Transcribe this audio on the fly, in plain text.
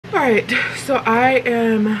Alright, so I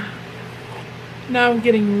am now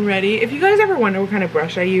getting ready. If you guys ever wonder what kind of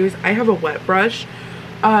brush I use, I have a wet brush.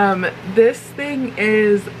 This thing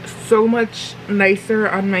is so much nicer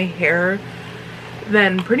on my hair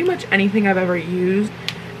than pretty much anything I've ever used.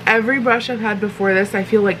 Every brush I've had before this, I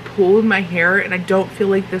feel like pulled my hair, and I don't feel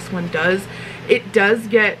like this one does. It does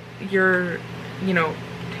get your, you know,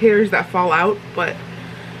 hairs that fall out, but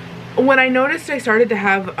when I noticed I started to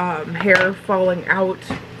have hair falling out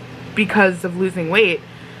because of losing weight,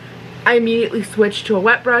 I immediately switched to a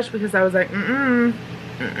wet brush because I was like, no,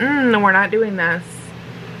 we're not doing this.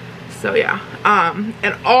 So yeah,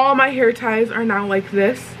 and all my hair ties are now like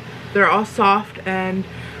this. They're all soft and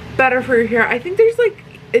better for your hair. I think there's like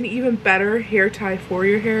an even better hair tie for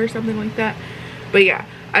your hair or something like that. But yeah,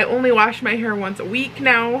 I only wash my hair once a week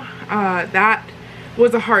now. That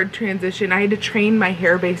was a hard transition. I had to train my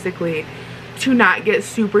hair basically to not get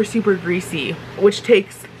super greasy, which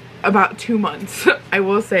takes about 2 months, I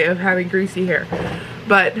will say, of having greasy hair.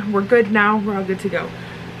 But we're good now, we're all good to go.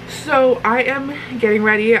 So I am getting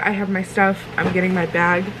ready. I have my stuff, I'm getting my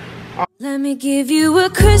bag. Let me give you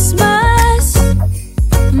a Christmas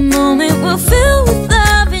moment we'll fill with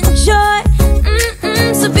love and joy.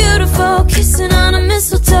 So beautiful, kissing on a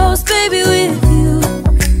mistletoe, baby, with you.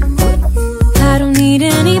 I don't need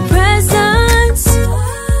any presents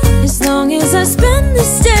as long as I spend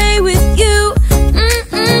this day with you.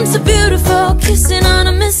 So beautiful, kissing on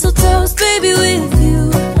a mistletoe, baby, with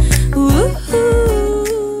you.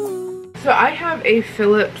 So I have a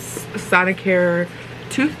Philips Sonicare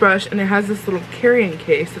toothbrush, and it has this little carrying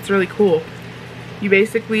case. It's really cool. You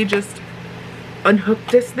basically just unhook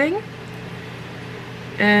this thing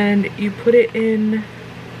and you put it in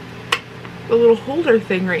the little holder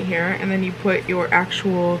thing right here, and then you put your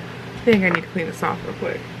actual thing. I need to clean this off real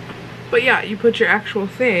quick. But yeah, you put your actual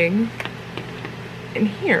thing in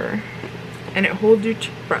here and it holds your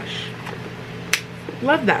toothbrush.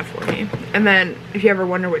 Love that for me. And then if you ever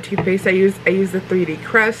wonder what toothpaste I use the 3D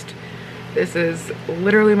Crest. This is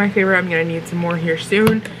literally my favorite. I'm gonna need some more here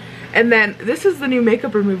soon. And then this is the new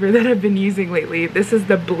makeup remover that I've been using lately. This is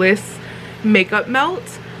the Bliss Makeup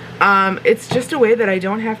Melt. It's just a way that I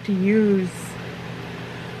don't have to use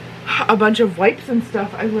a bunch of wipes and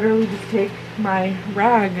stuff. I literally just take my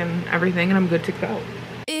rag and everything and I'm good to go.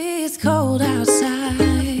 It's cold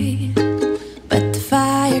outside, but the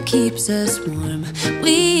fire keeps us warm.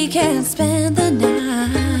 We can spend the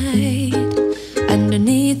night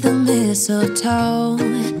underneath the mistletoe,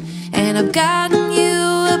 and I've gotten you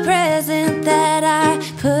a present that I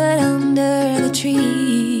put under the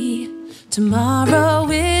tree. Tomorrow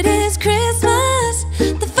it is Christmas,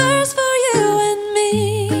 the first for you and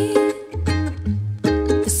me.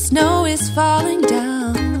 The snow is falling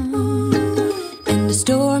down and the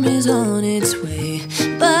storm is on its way,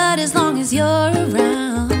 but as long as you're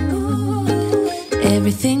around,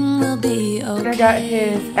 everything will be okay. I got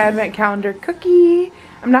his advent calendar cookie.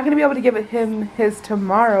 I'm not going to be able to give him his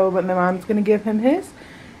tomorrow, but my mom's going to give him his.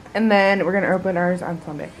 And then we're going to open ours on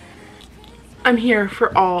Sunday. I'm here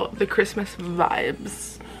for all the Christmas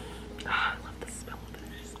vibes. Oh, I love the smell of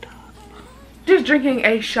this stuff. Just drinking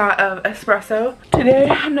a shot of espresso. Today,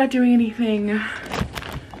 I'm not doing anything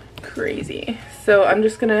crazy. So I'm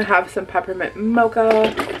just going to have some peppermint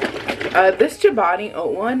mocha. This Chobani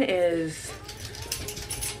oat one is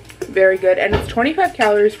very good. And it's 25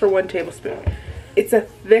 calories for 1 tablespoon. It's a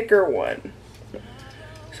thicker one,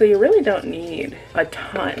 so you really don't need a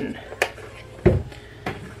ton.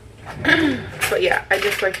 But yeah, I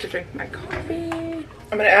just like to drink my coffee.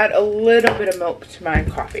 I'm gonna add a little bit of milk to my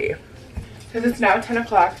coffee because it's now 10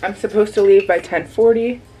 o'clock. I'm supposed to leave by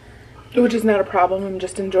 10:40, which is not a problem. I'm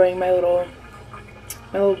just enjoying my little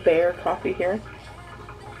bear coffee here.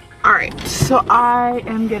 All right, so I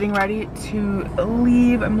am getting ready to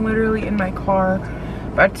leave. I'm literally in my car,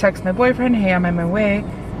 about to text my boyfriend, hey, I'm on my way,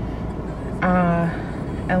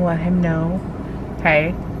 and let him know,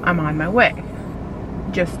 hey, I'm on my way.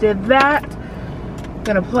 Just did that.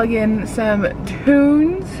 Gonna plug in some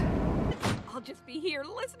tunes. I'll just be here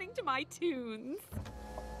listening to my tunes.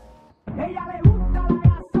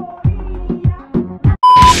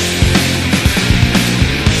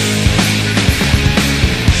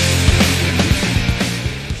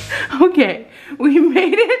 Okay, we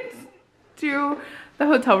made it to the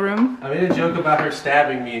hotel room. I made a joke about her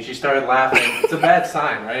stabbing me and she started laughing. It's a bad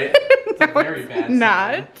sign, right? It's a very bad sign.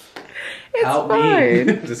 Not. It's Help fine.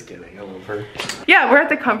 Me. Just kidding, I love her. Yeah, we're at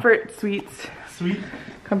the Comfort Suites.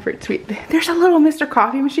 Comfort Suite. There's a little Mr.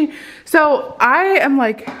 Coffee machine. So I am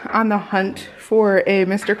like on the hunt for a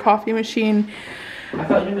Mr. Coffee machine. I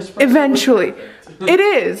thought you espresso Eventually. was It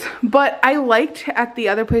is, but I liked at the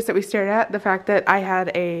other place that we stayed at the fact that I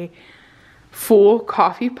had a full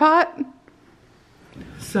coffee pot.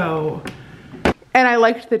 So, and I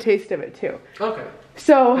liked the taste of it too. Okay.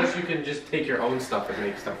 So, Plus you can just take your own stuff and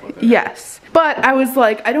make stuff with it. yes. But I was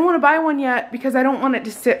like, I don't want to buy one yet because I don't want it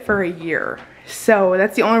to sit for a year. So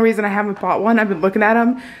that's the only reason I haven't bought one. I've been looking at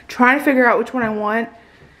them, trying to figure out which one I want.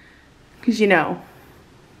 Cause you know.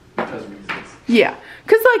 Because reasons. Yeah.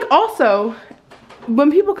 Cause like also,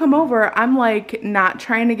 when people come over, I'm like not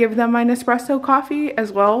trying to give them my Nespresso coffee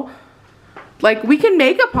as well. Like we can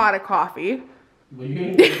make a pot of coffee. Well, you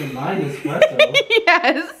ain't taking mine espresso.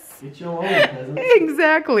 Yes. Get your own peasant.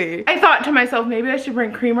 Exactly. I thought to myself, maybe I should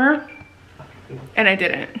bring creamer. And I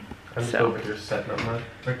didn't. I'm just So. over here setting up my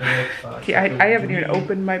freaking Xbox. Yeah, I haven't even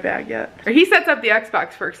opened my bag yet. Or he sets up the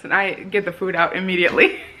Xbox first and I get the food out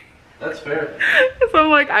immediately. That's fair. So I'm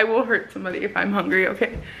like, I will hurt somebody if I'm hungry,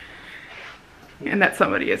 okay? And that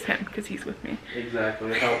somebody is him because he's with me.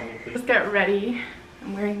 Exactly. Help me, please. Let's get ready.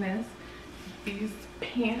 I'm wearing these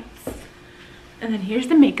pants. And then here's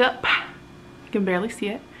the makeup. You can barely see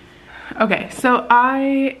it. Okay, so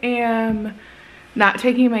I am not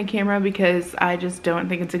taking my camera because I just don't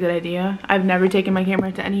think it's a good idea. I've never taken my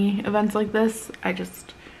camera to any events like this. I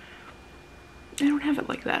don't have it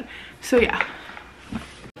like that. So yeah.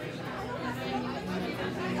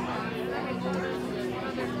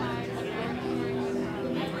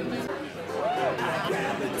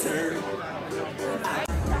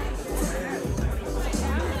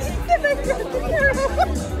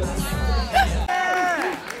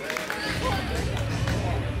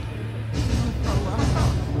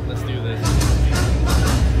 Let's do this.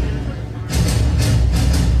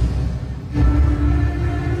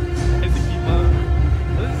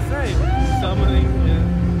 What does it say? Summoning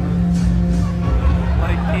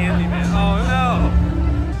like Candyman. Oh no!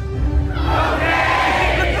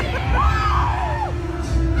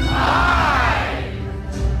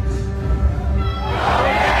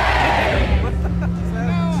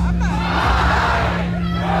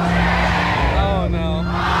 Oh no.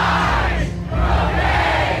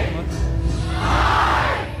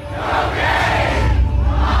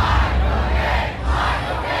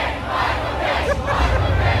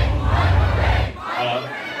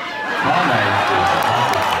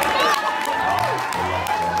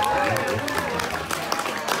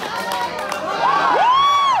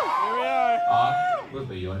 I will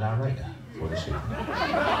be your narrator for this evening.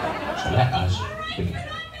 So let us begin.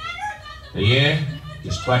 The year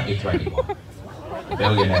is 2021. The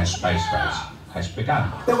billionaire space race has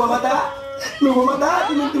begun. Sea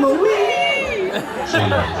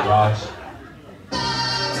levels rise.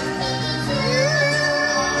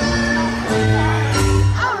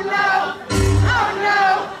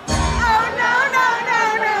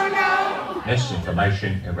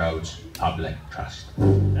 Misinformation erodes public trust. We're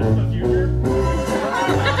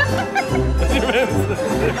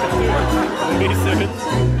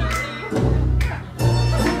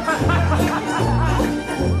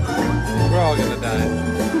all gonna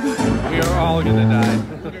die. We are all gonna die.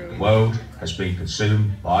 The world has been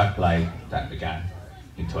consumed by a plague that began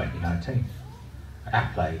in 2019.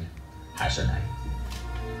 That plague has a name.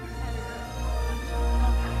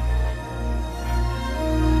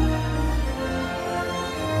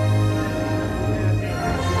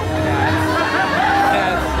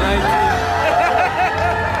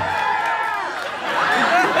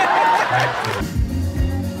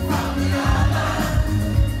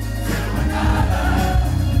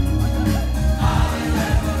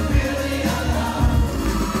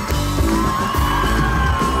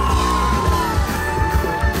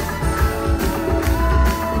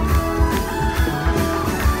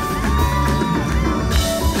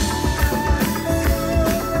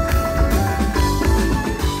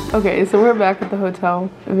 Okay, so we're back at the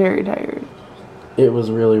hotel. Very tired. It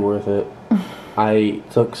was really worth it. I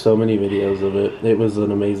took so many videos of it. It was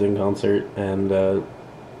an amazing concert, and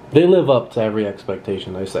they live up to every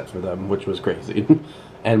expectation I set for them, which was crazy,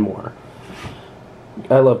 and more.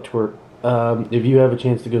 I love TWRP. If you have a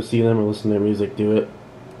chance to go see them or listen to their music, do it.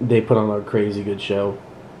 They put on a crazy good show.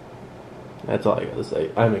 That's all I gotta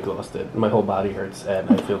say. I'm exhausted. My whole body hurts,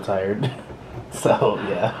 and I feel tired. So,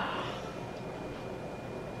 yeah.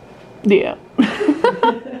 Yeah.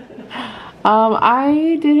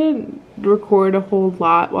 I didn't record a whole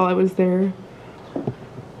lot while I was there.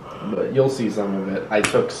 But you'll see some of it. I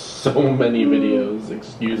took so many videos.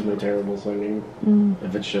 Excuse my terrible singing.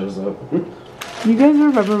 If it shows up. You guys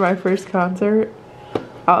remember my first concert?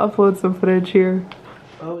 I'll upload some footage here.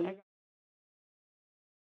 Oh, yeah.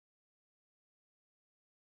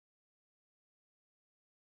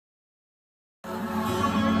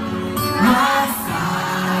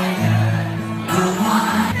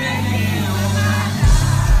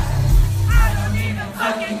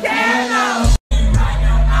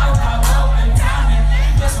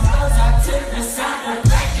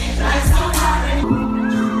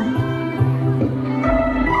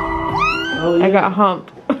 Hell yeah. I got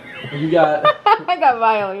humped. You got... I got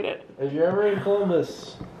violated. If you're ever in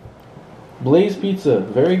Columbus, Blaze Pizza.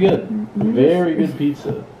 Very good. Very good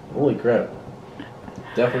pizza. Holy crap.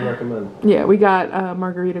 Definitely recommend. Yeah, we got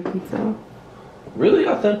margarita pizza. Really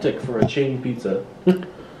authentic for a chain pizza.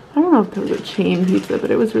 I don't know if it was a chain pizza,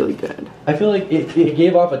 but it was really good. I feel like it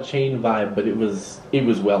gave off a chain vibe, but it was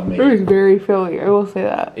well made. It was very filling, I will say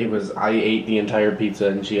that. It was, I ate the entire pizza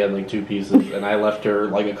and she had like 2 pieces and I left her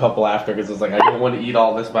like a couple after because it's like I don't want to eat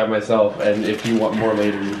all this by myself, and if you want more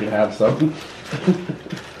later you can have some.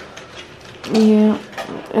 Yeah,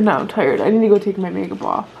 and now I'm tired. I need to go take my makeup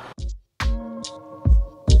off.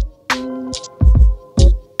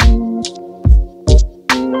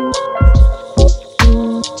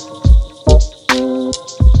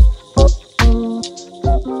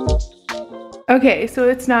 Okay, so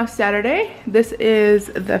it's now Saturday. This is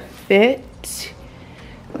the fit.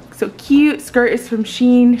 So cute. Skirt is from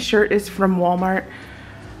Shein, shirt is from Walmart.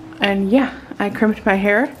 And yeah, I crimped my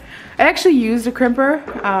hair. I actually used a crimper.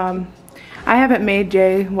 I haven't made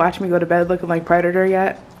Jay watch me go to bed looking like Predator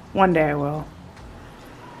yet. One day I will.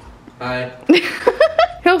 Hi.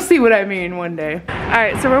 He'll see what I mean one day.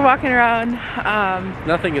 Alright, so we're walking around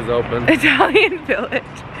Nothing is open. Italian Village.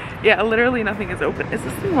 Yeah, literally nothing is open. Is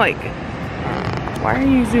this thing like... Why are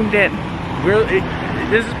you zoomed in?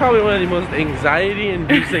 This is probably one of the most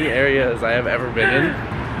anxiety-inducing areas I have ever been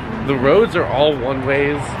in. The roads are all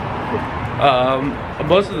one-ways.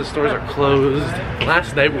 Most of the stores are closed.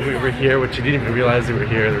 Last night when we were here, which you didn't even realize we were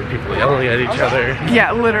here, there were people yelling at each other.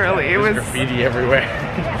 Yeah, literally. It was graffiti everywhere.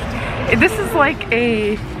 This is like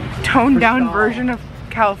a toned-down version of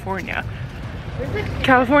California.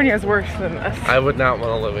 California is worse than this. I would not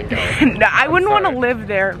want to live in California. No, I wouldn't want to live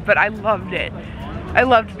there, but I loved it. I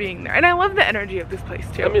loved being there, and I love the energy of this place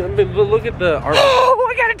too. I mean look at the art. Oh,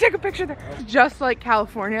 I gotta take a picture there. Just like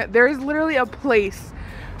California, there is literally a place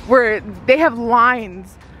where they have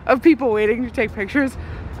lines of people waiting to take pictures.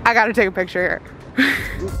 I gotta take a picture here.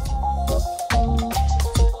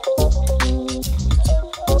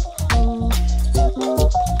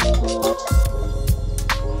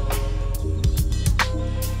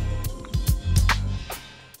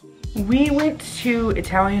 We went to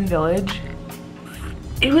Italian Village.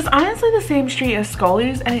 It was honestly the same street as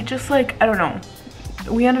Scully's, and it just like, I don't know.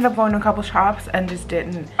 We ended up going to a couple shops and just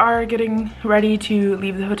didn't. Are getting ready to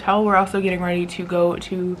leave the hotel. We're also getting ready to go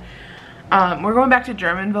to, we're going back to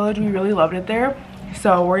German Village. We really loved it there.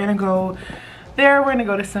 So we're gonna go there. We're gonna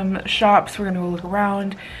go to some shops. We're gonna go look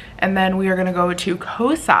around. And then we are gonna go to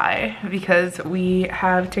Kosai because we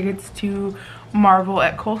have tickets to Marvel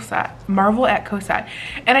at Kosai.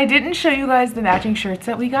 And I didn't show you guys the matching shirts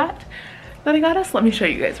that I got us. Let me show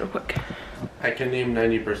you guys real quick. I can name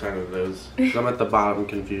 90% of those. Some at the bottom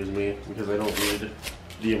confuse me because I don't read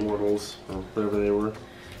the Immortals or whatever they were.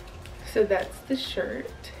 So that's the shirt.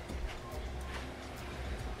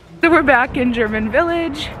 So we're back in German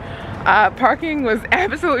Village. Parking was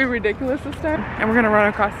absolutely ridiculous this time. And we're gonna run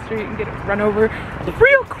across the street and get it run over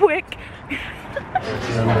real quick.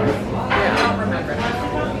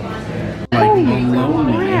 Holy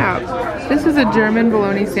crap. This is a German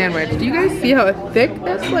bologna sandwich. Do you guys see how thick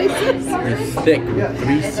that slice is? It's thick with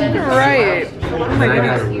 3 C's. Right. Oh my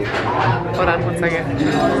goodness. Hold on 1 second.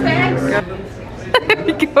 There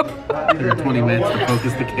we go. It took 20 minutes to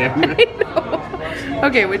focus the camera. I know.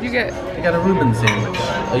 Okay, what'd you get? I got a Reuben sandwich.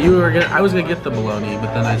 I was gonna get the bologna,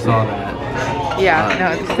 but then I saw that. Yeah,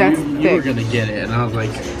 no, that's thick. You were gonna get it, and I was like,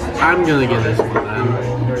 I'm gonna get this one then.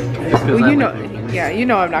 Well, you know, yeah, you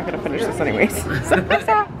know I'm not gonna finish this anyways.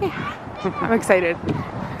 I'm excited.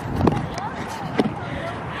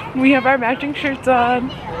 We have our matching shirts on.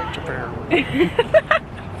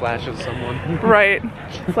 Flashes someone. Right,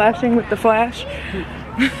 flashing with the Flash.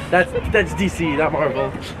 That's DC, not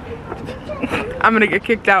Marvel. I'm gonna get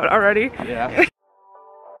kicked out already. Yeah.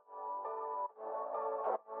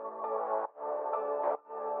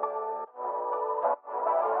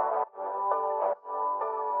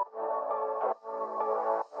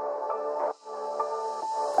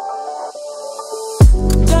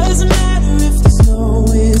 Doesn't matter if the snow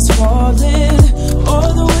is falling or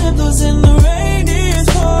the wind blows and the rain is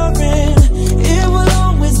pouring. It will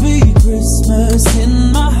always be Christmas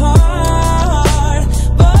in my heart.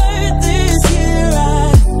 But this year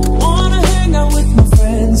I wanna hang out with my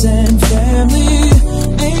friends and family,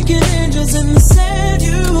 making angels in the sand,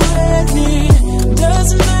 you and me.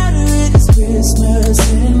 Doesn't matter, it is Christmas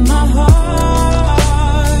in my heart.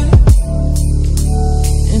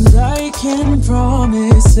 And I can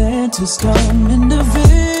promise Santa's coming to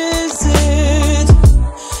visit.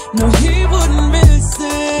 No, he wouldn't miss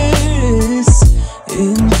this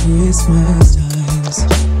in Christmas.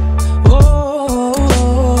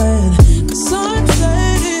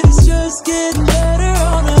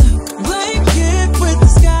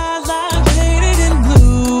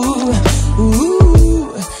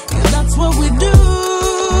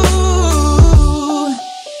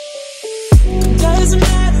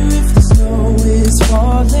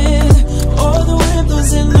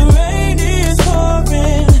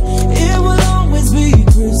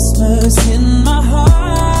 in my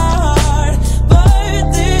heart.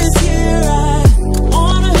 But this year I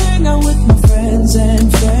wanna hang out with my friends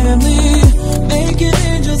and family, making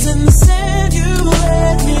angels in the sand. You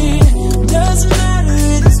let me. Doesn't matter,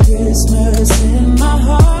 it's Christmas in my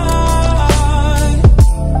heart.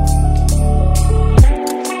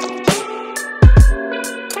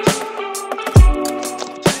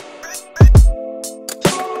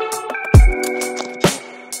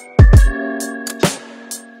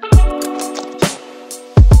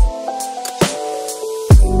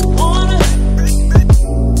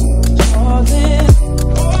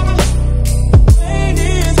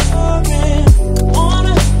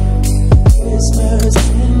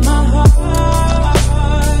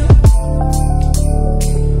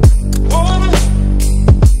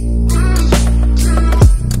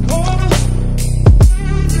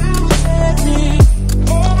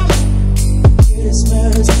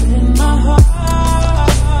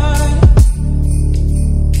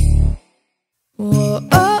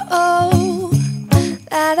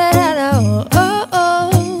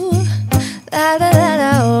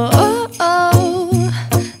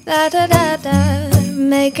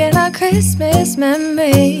 Making our Christmas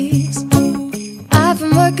memories. I've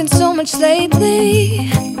been working so much lately,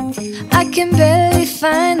 I can barely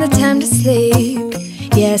find the time to sleep.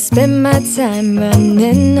 Yeah, I spend my time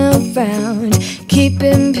running around,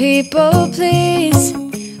 keeping people pleased.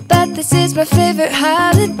 But this is my favorite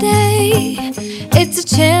holiday. It's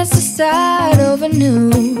a chance to start over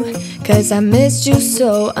new. Cause I missed you,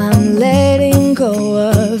 so I'm letting go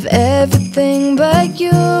of everything but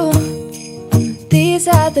you. These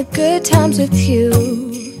are the good times with you.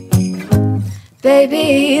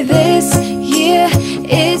 Baby, this year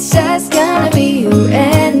it's just gonna be you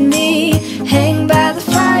and me. Hang by the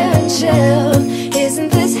fire and chill.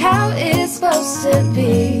 Isn't this how it's supposed to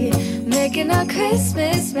be? Making our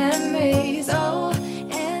Christmas memories. Oh,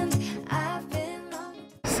 and I've been on.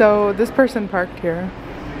 So this person parked here.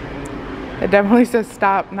 It definitely says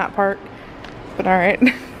stop, not park, but alright.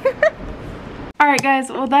 Alright guys,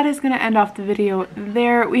 well that is going to end off the video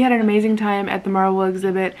there. We had an amazing time at the Marvel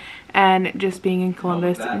exhibit and just being in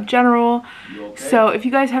Columbus in general. So if you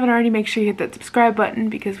guys haven't already, make sure you hit that subscribe button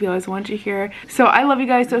because we always want you here. So I love you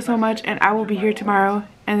guys so much, and I will be here tomorrow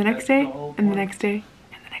and the next day and the next day